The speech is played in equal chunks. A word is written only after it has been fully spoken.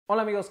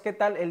Hola amigos, ¿qué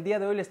tal? El día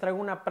de hoy les traigo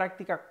una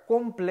práctica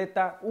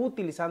completa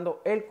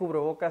utilizando el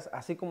cubrebocas,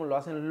 así como lo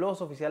hacen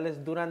los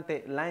oficiales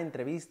durante la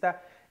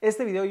entrevista.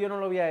 Este video yo no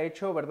lo había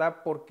hecho, ¿verdad?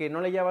 Porque no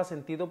le hallaba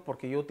sentido,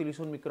 porque yo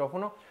utilizo un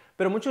micrófono,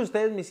 pero muchos de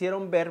ustedes me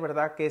hicieron ver,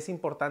 ¿verdad? Que es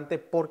importante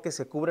porque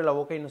se cubre la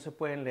boca y no se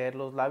pueden leer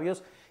los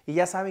labios. Y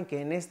ya saben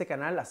que en este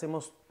canal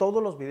hacemos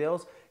todos los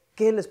videos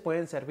que les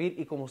pueden servir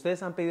y como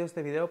ustedes han pedido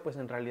este video, pues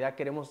en realidad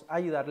queremos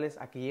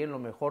ayudarles a que lleguen lo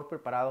mejor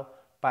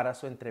preparado para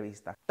su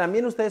entrevista.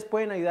 También ustedes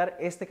pueden ayudar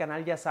este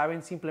canal, ya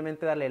saben,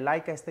 simplemente darle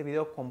like a este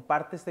video,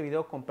 comparte este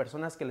video con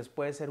personas que les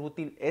puede ser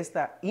útil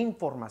esta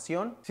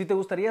información. Si te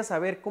gustaría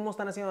saber cómo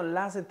están haciendo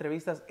las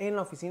entrevistas en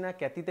la oficina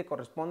que a ti te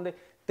corresponde,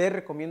 te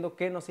recomiendo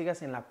que nos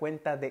sigas en la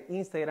cuenta de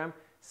Instagram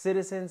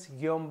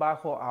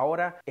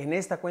citizens_ahora. En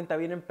esta cuenta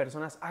vienen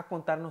personas a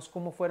contarnos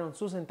cómo fueron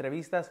sus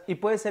entrevistas y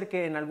puede ser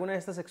que en alguna de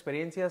estas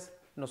experiencias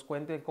nos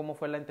cuenten cómo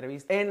fue la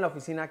entrevista en la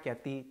oficina que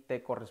a ti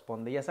te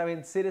corresponde. Ya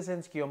saben,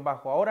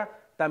 citizens_ahora.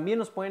 También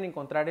nos pueden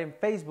encontrar en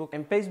Facebook.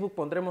 En Facebook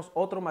pondremos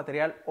otro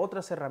material,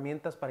 otras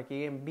herramientas para que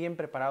lleguen bien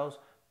preparados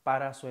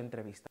para su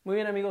entrevista. Muy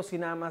bien amigos,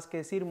 sin nada más que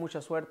decir,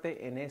 mucha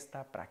suerte en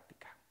esta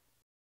práctica.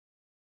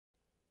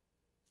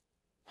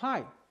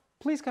 Hi,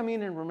 please come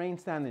in and remain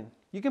standing.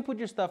 You can put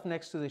your stuff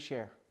next to the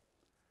chair.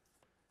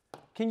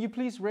 Can you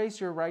please raise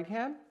your right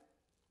hand?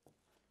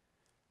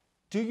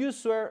 Do you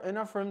swear and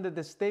affirm that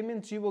the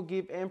statements you will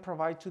give and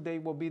provide today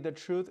will be the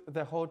truth,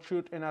 the whole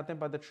truth, and nothing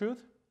but the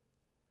truth?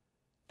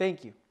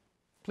 Thank you.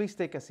 Please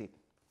take a seat.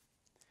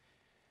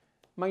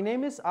 My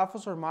name is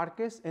Officer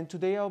Marquez, and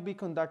today I'll be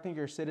conducting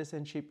your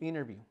citizenship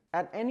interview.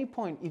 At any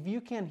point, if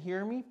you can't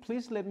hear me,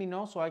 please let me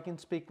know so I can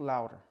speak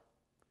louder.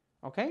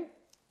 Okay?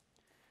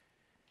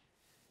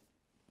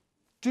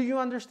 Do you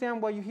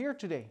understand why you're here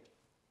today?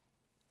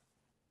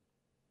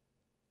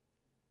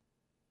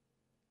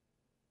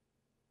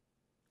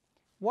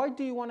 Why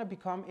do you want to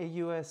become a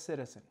U.S.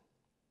 citizen?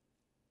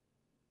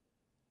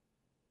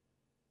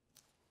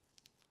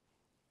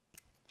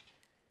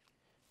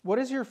 What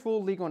is your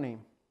full legal name?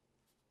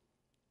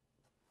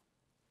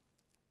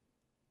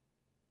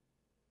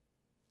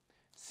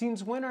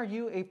 Since when are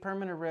you a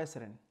permanent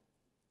resident?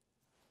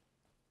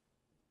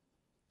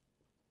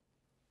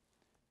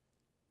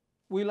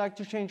 Would you like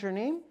to change your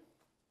name?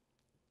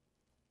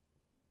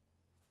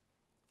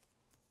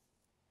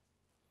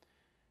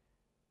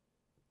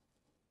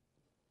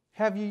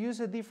 Have you used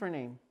a different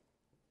name?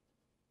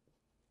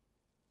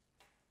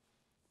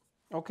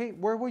 Okay,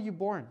 where were you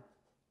born?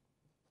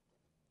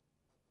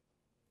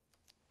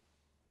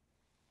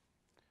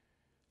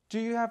 Do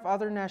you have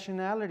other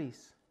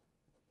nationalities?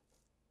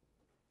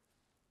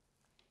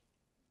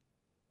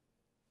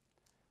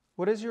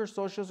 What is your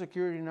social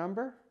security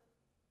number?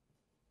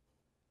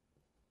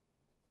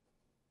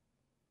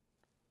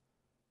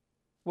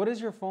 What is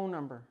your phone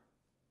number?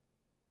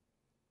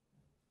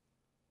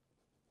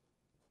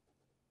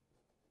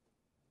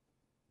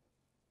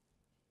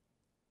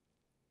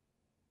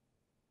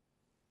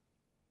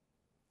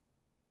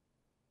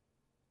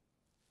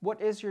 What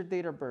is your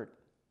date of birth?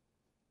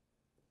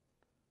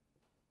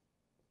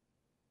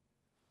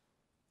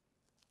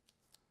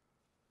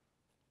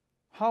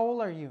 How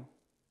old are you?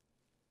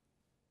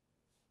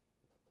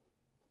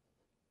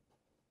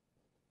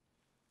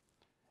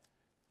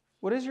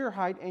 What is your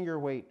height and your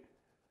weight?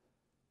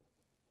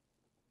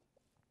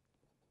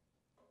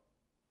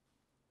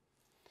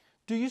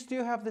 Do you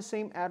still have the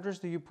same address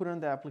that you put on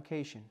the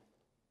application?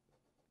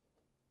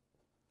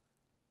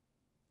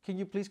 Can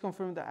you please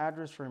confirm the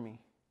address for me?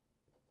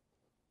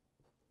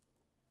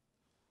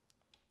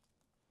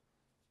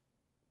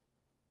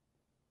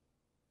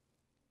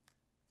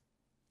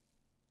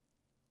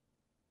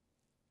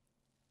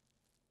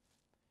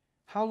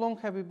 How long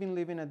have you been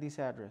living at this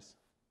address?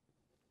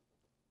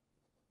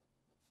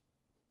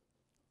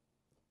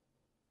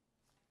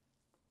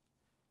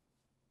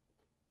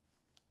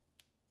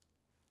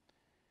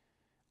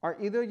 Are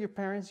either of your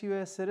parents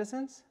U.S.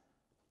 citizens?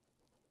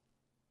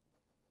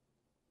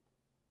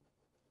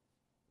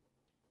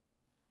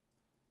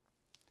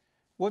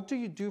 What do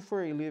you do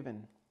for a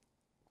living?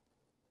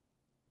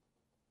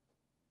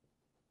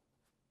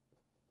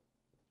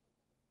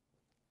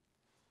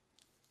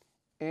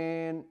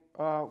 And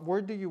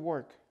where do you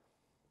work?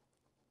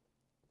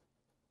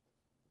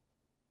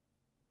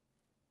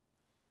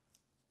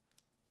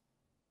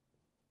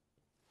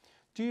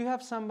 Do you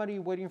have somebody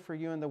waiting for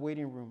you in the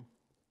waiting room?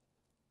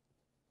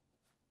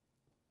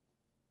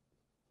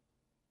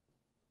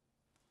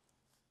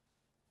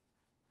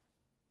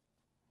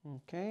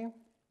 Okay.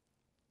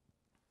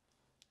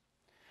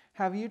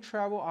 Have you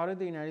traveled out of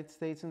the United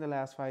States in the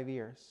last 5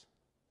 years?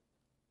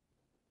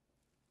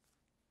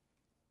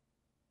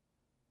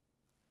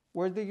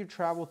 Where did you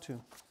travel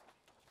to?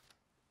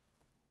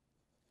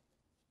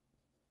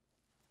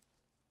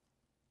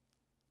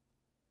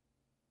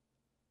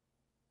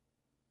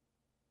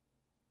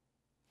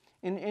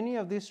 In any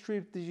of these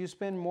trips, did you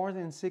spend more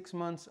than 6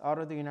 months out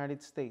of the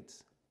United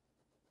States?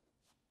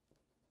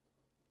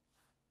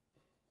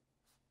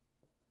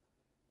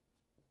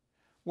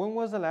 When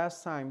was the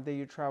last time that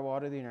you traveled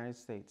out of the United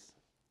States?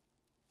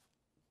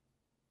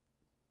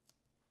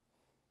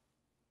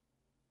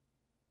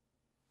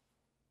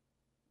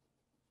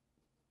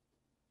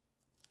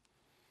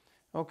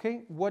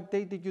 Okay, what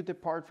date did you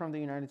depart from the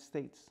United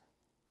States?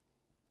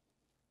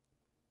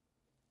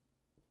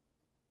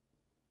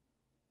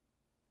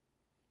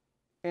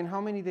 And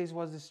how many days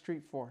was this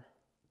trip for?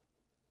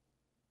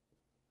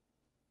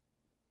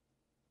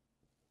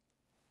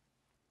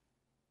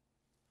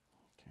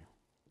 Okay.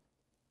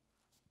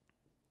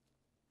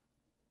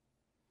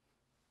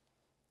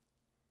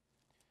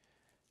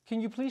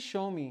 Can you please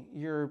show me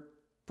your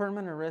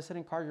permanent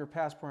resident card, your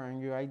passport,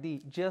 and your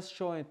ID? Just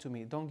show it to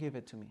me. Don't give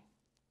it to me.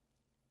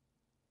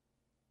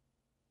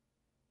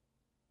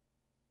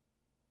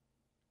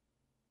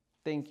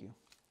 Thank you.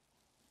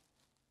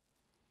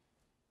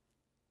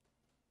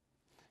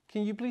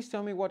 Can you please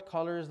tell me what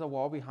color is the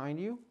wall behind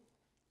you?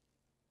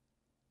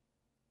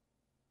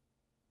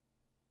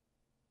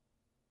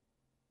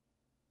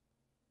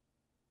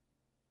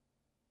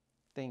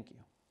 Thank you.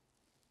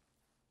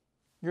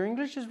 Your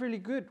English is really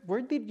good.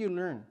 Where did you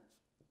learn?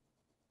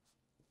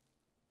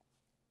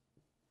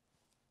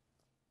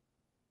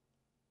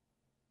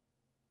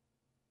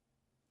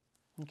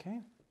 Okay.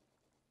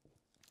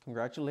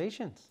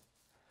 Congratulations.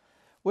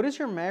 What is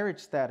your marriage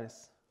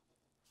status?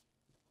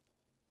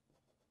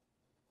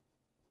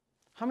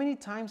 How many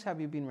times have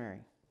you been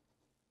married?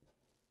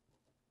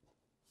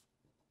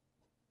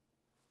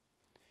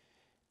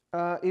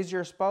 Is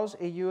your spouse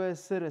a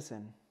U.S.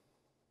 citizen?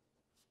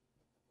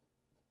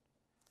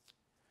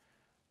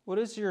 What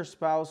is your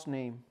spouse's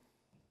name?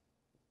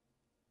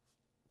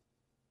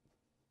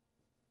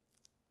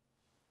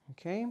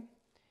 Okay.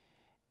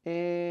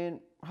 And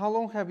how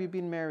long have you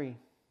been married?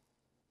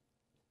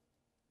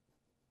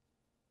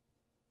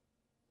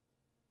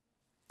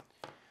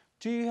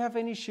 Do you have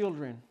any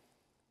children?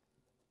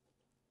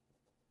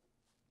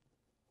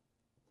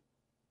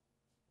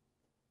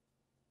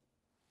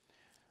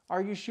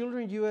 Are your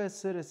children U.S.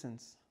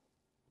 citizens?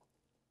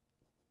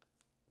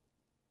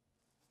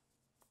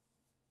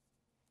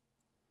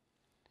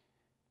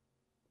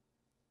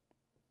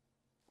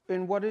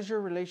 And what is your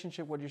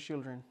relationship with your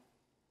children?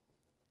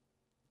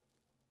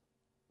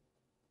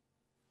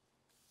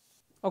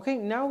 Okay,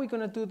 now we're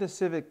going to do the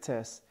civic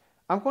test.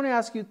 I'm going to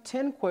ask you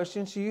 10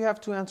 questions. You have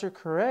to answer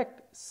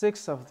correct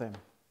 6 of them.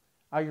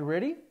 Are you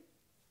ready?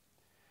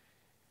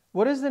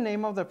 What is the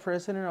name of the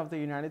President of the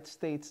United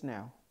States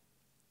now?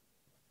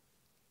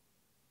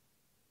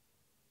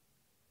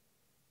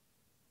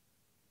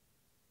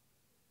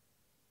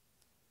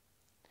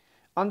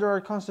 Under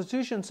our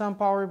Constitution, some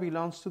power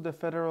belongs to the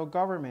federal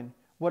government.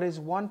 What is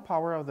one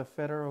power of the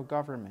federal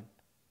government?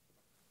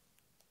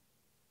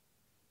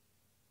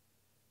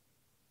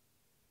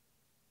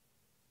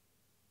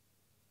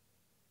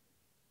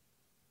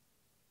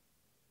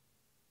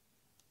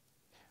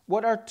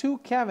 What are 2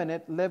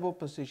 cabinet level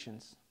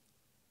positions?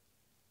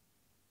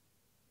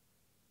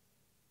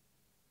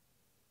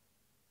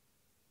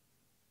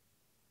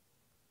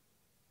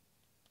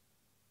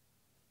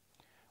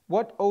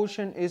 What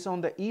ocean is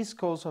on the east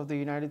coast of the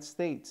United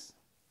States?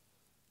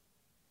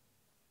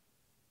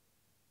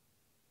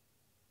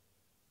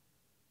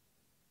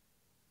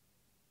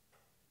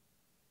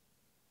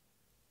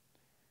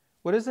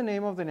 What is the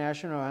name of the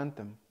national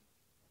anthem?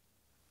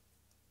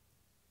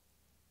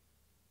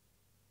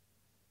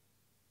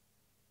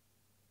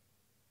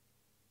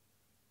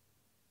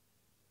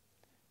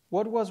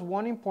 What was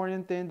one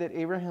important thing that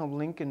Abraham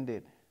Lincoln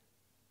did?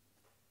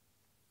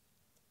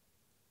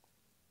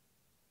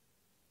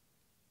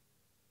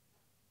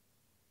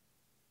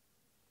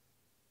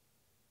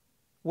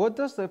 What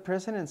does the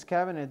president's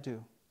cabinet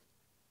do?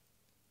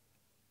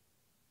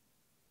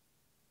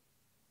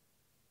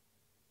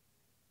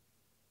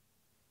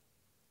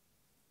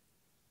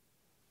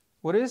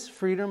 What is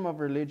freedom of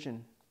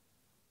religion?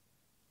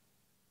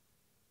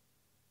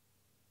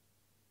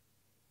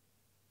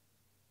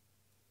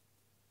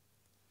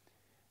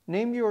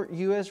 Name your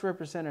U.S.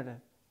 representative.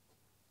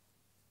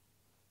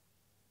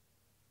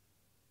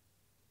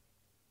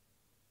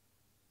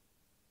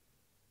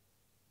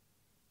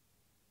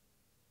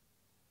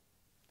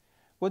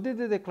 What did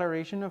the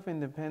Declaration of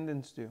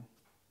Independence do?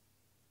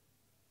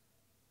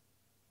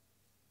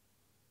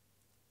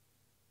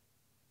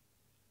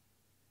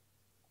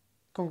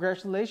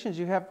 Congratulations,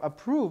 you have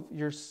approved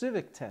your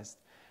civic test.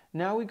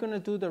 Now we're going to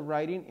do the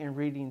writing and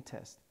reading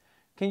test.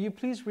 Can you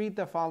please read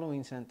the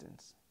following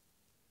sentence?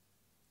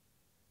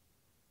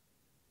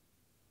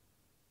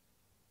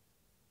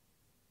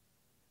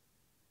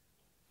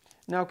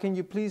 Now, can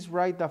you please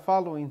write the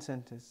following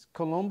sentence?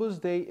 Columbus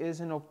Day is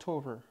in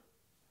October.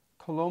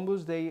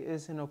 Columbus Day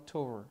is in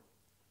October.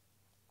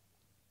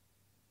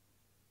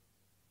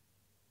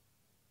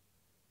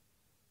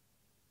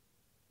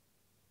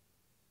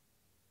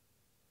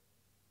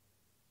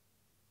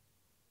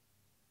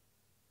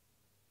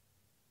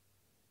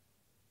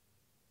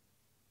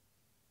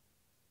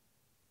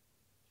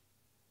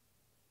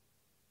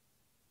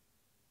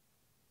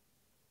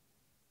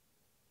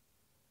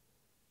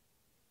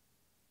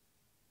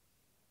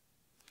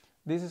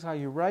 This is how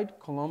you write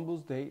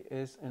Columbus Day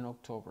is in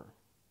October.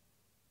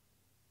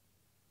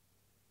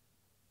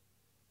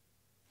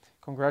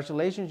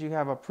 Congratulations, you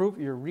have approved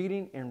your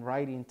reading and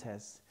writing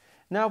test.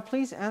 Now,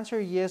 please answer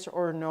yes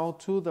or no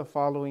to the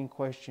following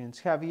questions.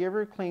 Have you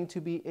ever claimed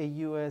to be a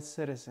U.S.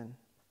 citizen?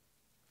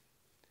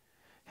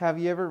 Have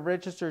you ever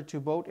registered to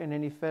vote in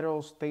any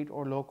federal, state,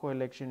 or local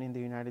election in the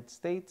United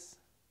States?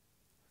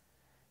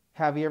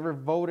 Have you ever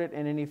voted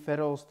in any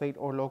federal, state,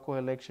 or local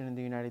election in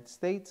the United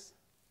States?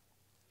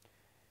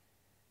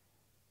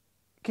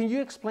 Can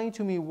you explain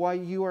to me why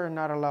you are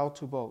not allowed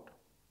to vote?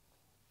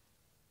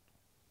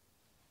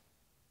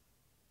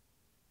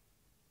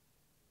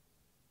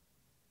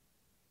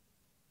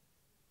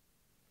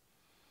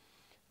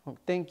 Oh,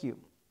 thank you.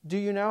 Do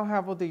you now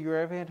have or do you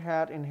ever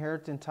had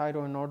inheritance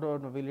title and order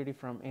of nobility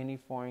from any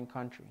foreign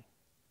country?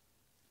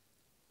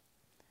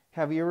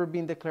 Have you ever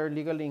been declared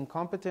legally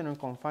incompetent or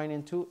confined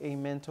into a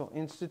mental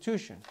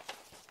institution?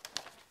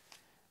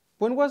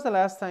 When was the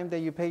last time that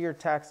you paid your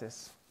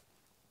taxes?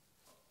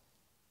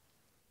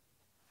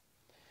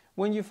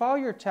 When you file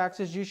your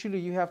taxes, usually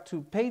you have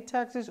to pay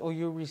taxes or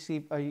you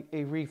receive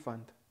a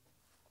refund.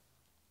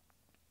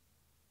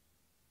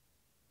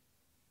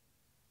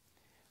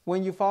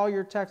 When you file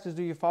your taxes,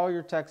 do you file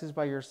your taxes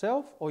by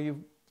yourself or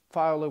you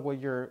file it with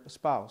your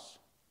spouse?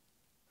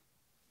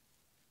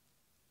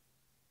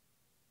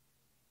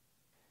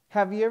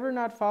 Have you ever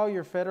not filed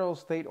your federal,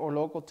 state, or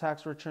local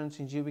tax return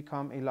since you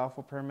become a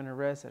lawful permanent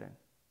resident?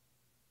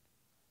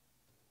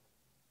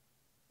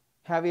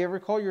 Have you ever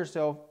called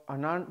yourself a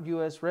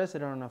non-U.S.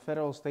 resident on a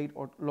federal, state,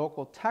 or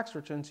local tax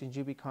return since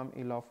you become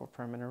a lawful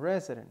permanent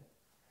resident?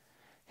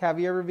 Have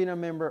you ever been a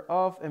member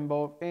of,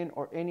 involved in,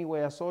 or any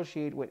way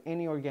associated with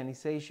any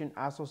organization,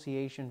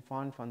 association,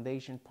 fund,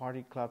 foundation,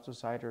 party, club,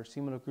 society, or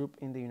similar group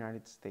in the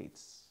United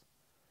States?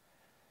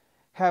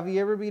 Have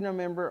you ever been a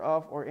member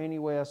of or any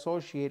way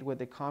associated with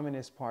the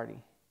Communist Party,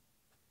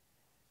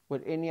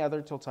 with any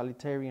other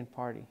totalitarian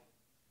party,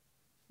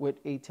 with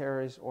a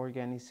terrorist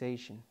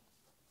organization?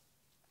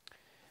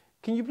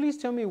 Can you please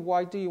tell me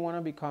why do you want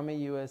to become a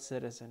U.S.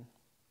 citizen?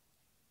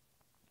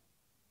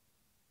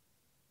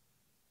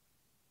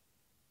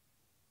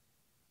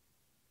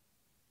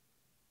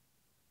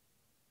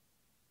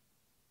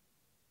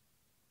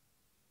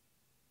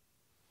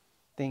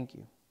 Thank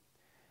you.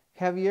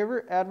 Have you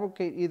ever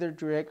advocated either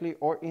directly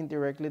or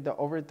indirectly the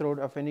overthrow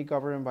of any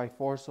government by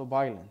force or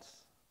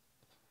violence?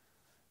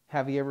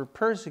 Have you ever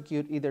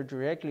persecuted either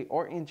directly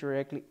or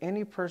indirectly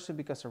any person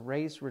because of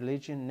race,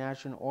 religion,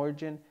 national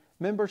origin,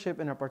 membership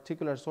in a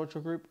particular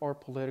social group, or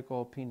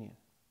political opinion?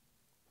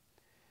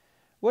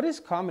 What is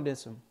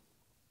communism?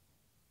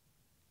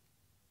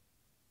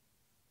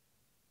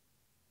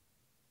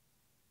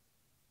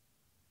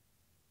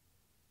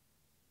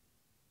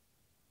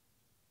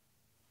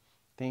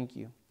 Thank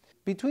you.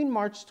 Between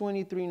March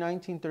 23,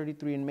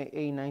 1933 and May 8,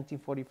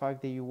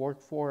 1945, did you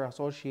work for or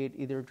associate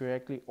either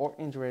directly or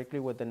indirectly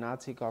with the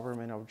Nazi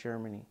government of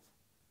Germany?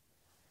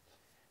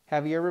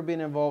 Have you ever been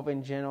involved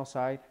in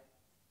genocide,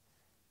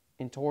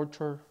 in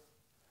torture,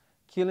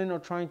 killing or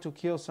trying to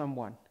kill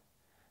someone,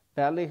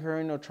 badly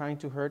hurting or trying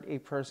to hurt a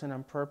person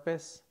on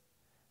purpose,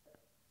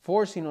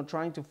 forcing or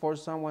trying to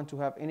force someone to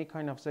have any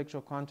kind of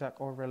sexual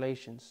contact or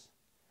relations,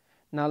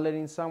 not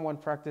letting someone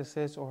practice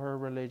his or her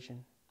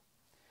religion?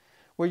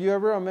 Were you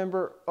ever a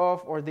member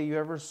of or did you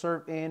ever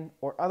serve in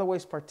or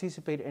otherwise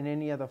participate in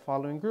any of the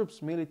following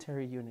groups?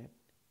 Military unit,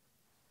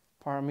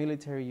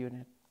 paramilitary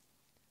unit,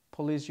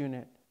 police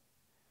unit,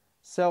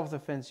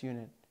 self-defense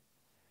unit,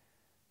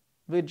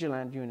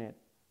 vigilant unit,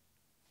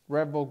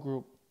 rebel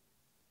group,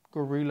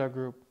 guerrilla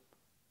group,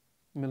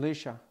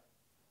 militia,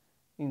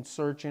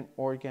 insurgent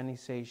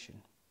organization.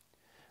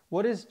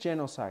 What is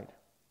genocide?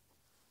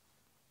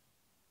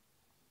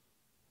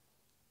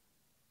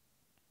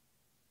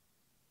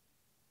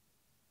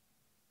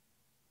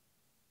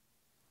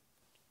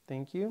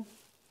 Thank you.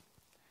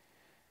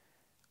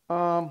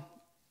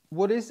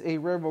 What is a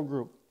rebel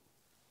group?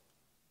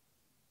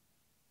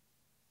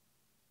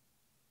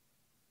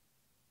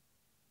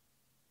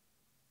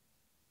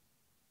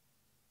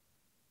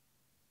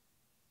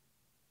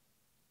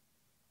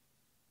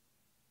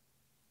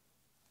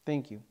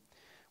 Thank you.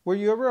 Were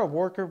you ever a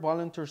worker,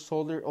 volunteer,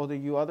 soldier, or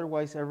did you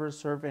otherwise ever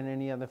serve in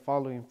any of the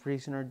following?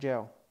 Prison or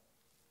jail,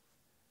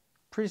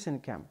 prison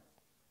camp,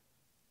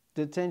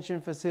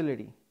 detention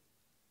facility,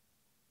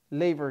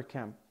 labor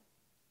camp,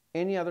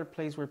 any other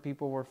place where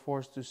people were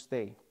forced to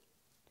stay?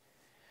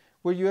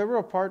 Were you ever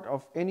a part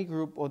of any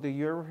group or did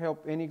you ever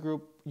help any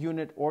group,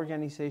 unit,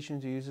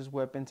 organization to use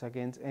weapons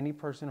against any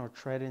person or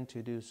threaten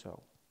to do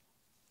so?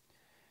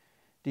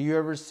 Do you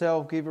ever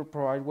self-give or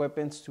provide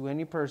weapons to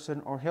any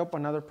person or help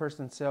another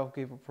person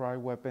self-give or provide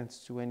weapons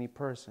to any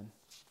person?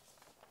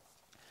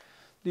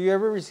 Do you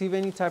ever receive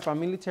any type of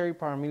military,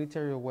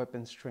 paramilitary, or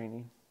weapons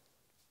training?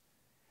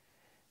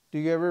 Do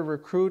you ever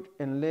recruit,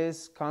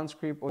 enlist,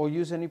 conscript, or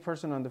use any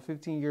person under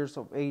 15 years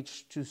of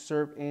age to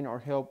serve in or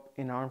help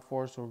in armed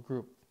force or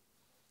group?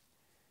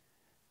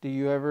 Do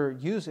you ever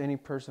use any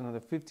person under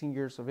 15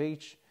 years of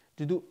age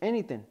to do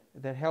anything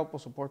that help or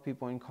support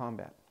people in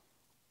combat?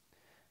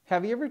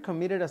 Have you ever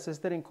committed,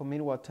 assisted, and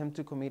committed or attempt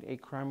to commit a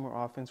crime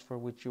or offense for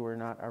which you were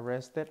not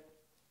arrested?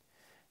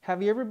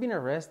 Have you ever been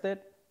arrested?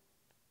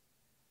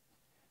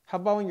 How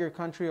about in your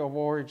country of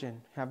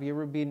origin? Have you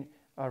ever been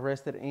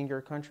arrested in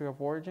your country of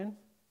origin?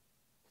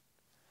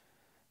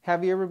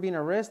 Have you ever been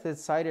arrested,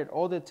 cited,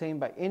 or detained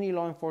by any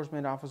law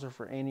enforcement officer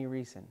for any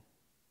reason?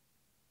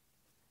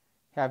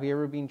 Have you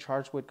ever been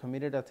charged with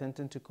committed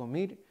attempted to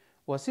commit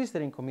or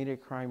assisted in committing a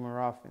crime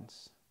or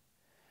offense?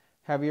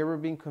 Have you ever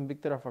been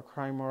convicted of a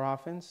crime or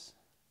offense?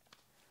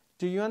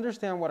 Do you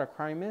understand what a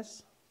crime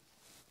is?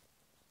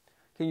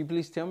 Can you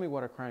please tell me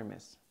what a crime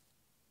is?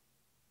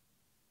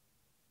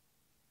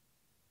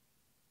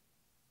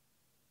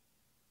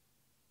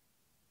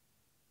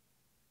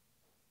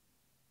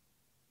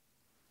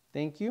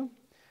 Thank you.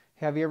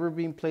 Have you ever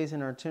been placed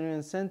in an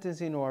alternative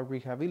sentencing or a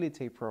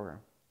rehabilitate program?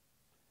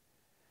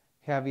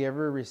 Have you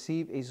ever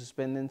received a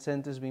suspended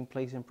sentence, being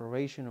placed in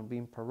probation, or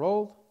being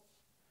paroled?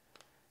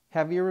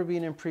 Have you ever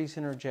been in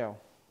prison or jail?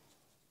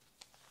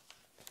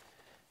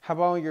 How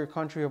about your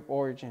country of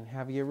origin?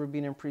 Have you ever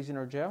been in prison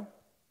or jail?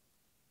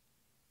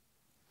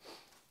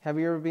 Have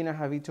you ever been a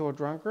habitual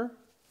drunkard?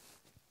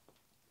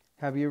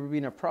 Have you ever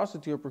been a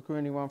prostitute or procured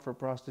anyone for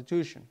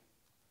prostitution?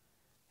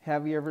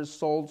 Have you ever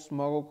sold,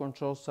 smuggled,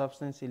 controlled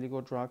substance,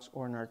 illegal drugs,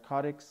 or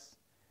narcotics?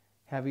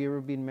 Have you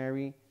ever been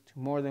married to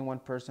more than one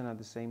person at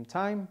the same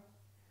time?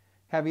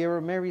 Have you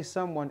ever married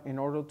someone in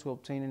order to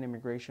obtain an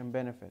immigration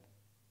benefit?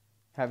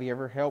 Have you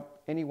ever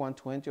helped anyone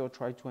to enter or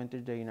try to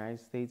enter the United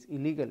States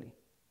illegally?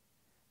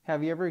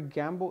 Have you ever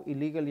gambled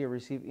illegally or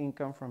received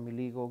income from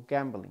illegal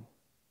gambling?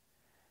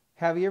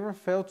 Have you ever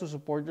failed to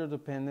support your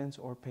dependents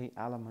or pay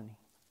alimony?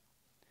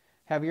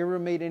 Have you ever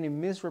made any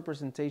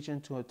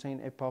misrepresentation to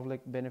obtain a public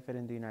benefit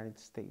in the United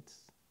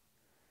States?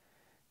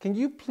 Can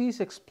you please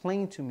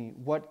explain to me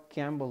what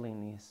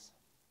gambling is?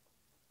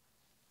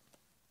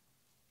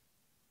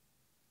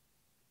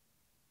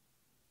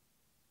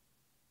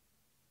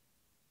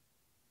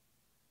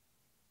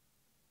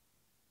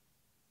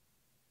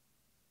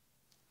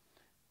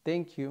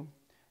 Thank you.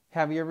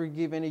 Have you ever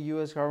given a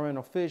U.S. government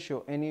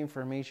official any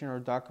information or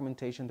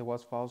documentation that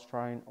was false,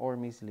 trying, or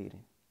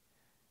misleading?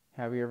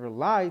 Have you ever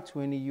lied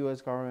to any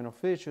U.S. government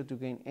official to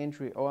gain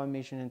entry or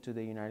admission into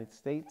the United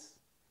States?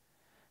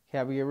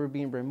 Have you ever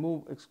been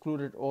removed,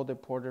 excluded, or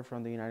deported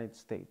from the United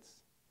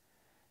States?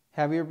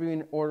 Have you ever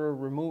been ordered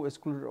removed,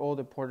 excluded, or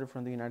deported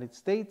from the United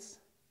States?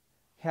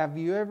 Have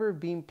you ever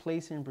been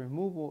placed in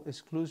removal,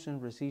 exclusion,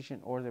 rescission,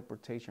 or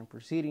deportation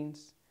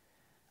proceedings?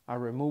 Are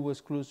removal,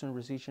 exclusion,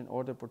 rescission,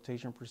 or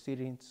deportation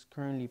proceedings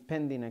currently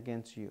pending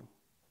against you?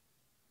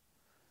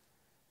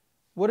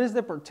 What is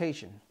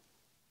deportation?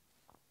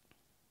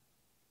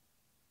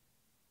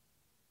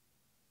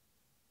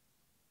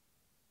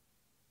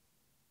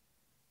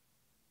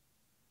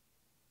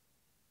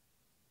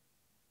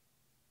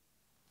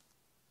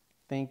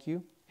 Thank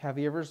you. Have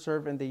you ever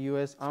served in the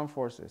U.S. Armed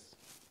Forces?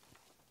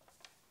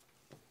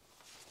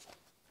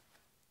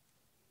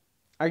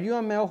 Are you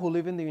a male who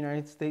lived in the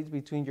United States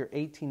between your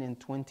 18th and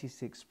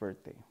 26th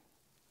birthday?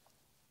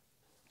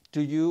 Do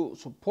you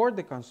support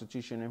the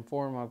Constitution and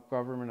form of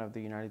government of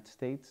the United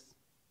States?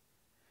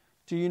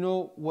 Do you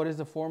know what is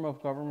the form of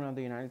government of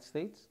the United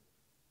States?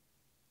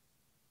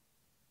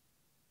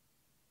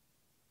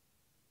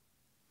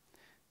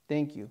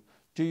 Thank you.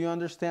 Do you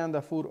understand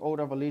the full oath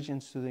of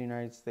allegiance to the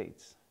United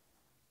States?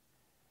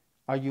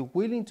 Are you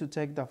willing to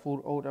take the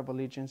full oath of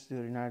allegiance to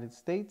the United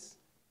States?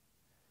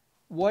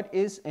 What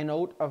is an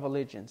oath of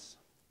allegiance?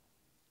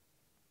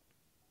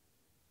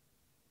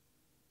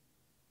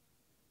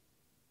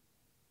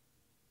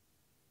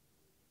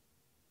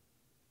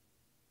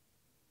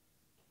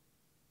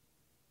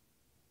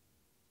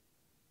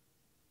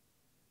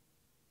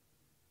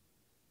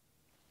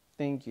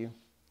 Thank you.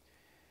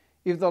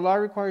 If the law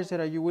requires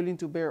it, are you willing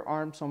to bear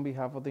arms on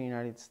behalf of the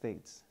United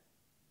States?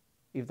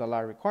 If the law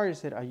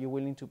requires it, are you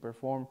willing to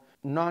perform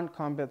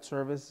non-combat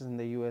services in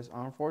the U.S.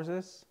 Armed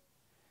Forces?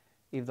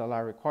 If the law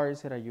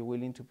requires it, are you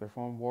willing to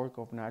perform work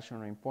of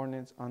national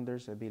importance under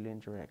civilian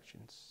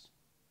directions?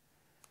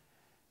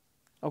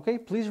 Okay,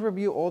 please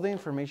review all the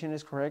information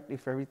is correct.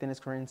 If everything is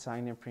correct,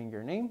 sign and print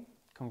your name.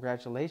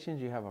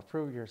 Congratulations, you have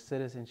approved your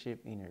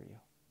citizenship interview.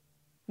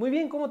 Muy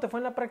bien, ¿cómo te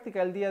fue en la práctica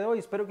del día de hoy?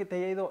 Espero que te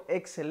haya ido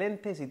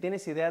excelente. Si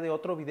tienes idea de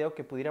otro video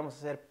que pudiéramos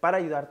hacer para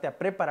ayudarte a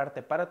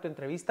prepararte para tu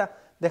entrevista,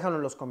 déjalo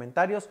en los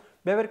comentarios.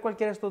 Ve a ver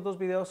cualquiera de estos dos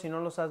videos si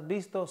no los has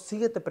visto.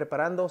 Síguete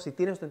preparando. Si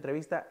tienes tu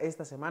entrevista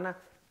esta semana,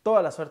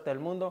 toda la suerte del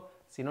mundo.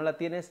 Si no la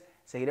tienes,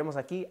 seguiremos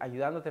aquí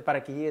ayudándote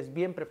para que llegues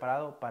bien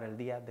preparado para el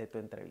día de tu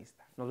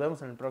entrevista. Nos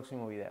vemos en el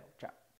próximo video. Chao.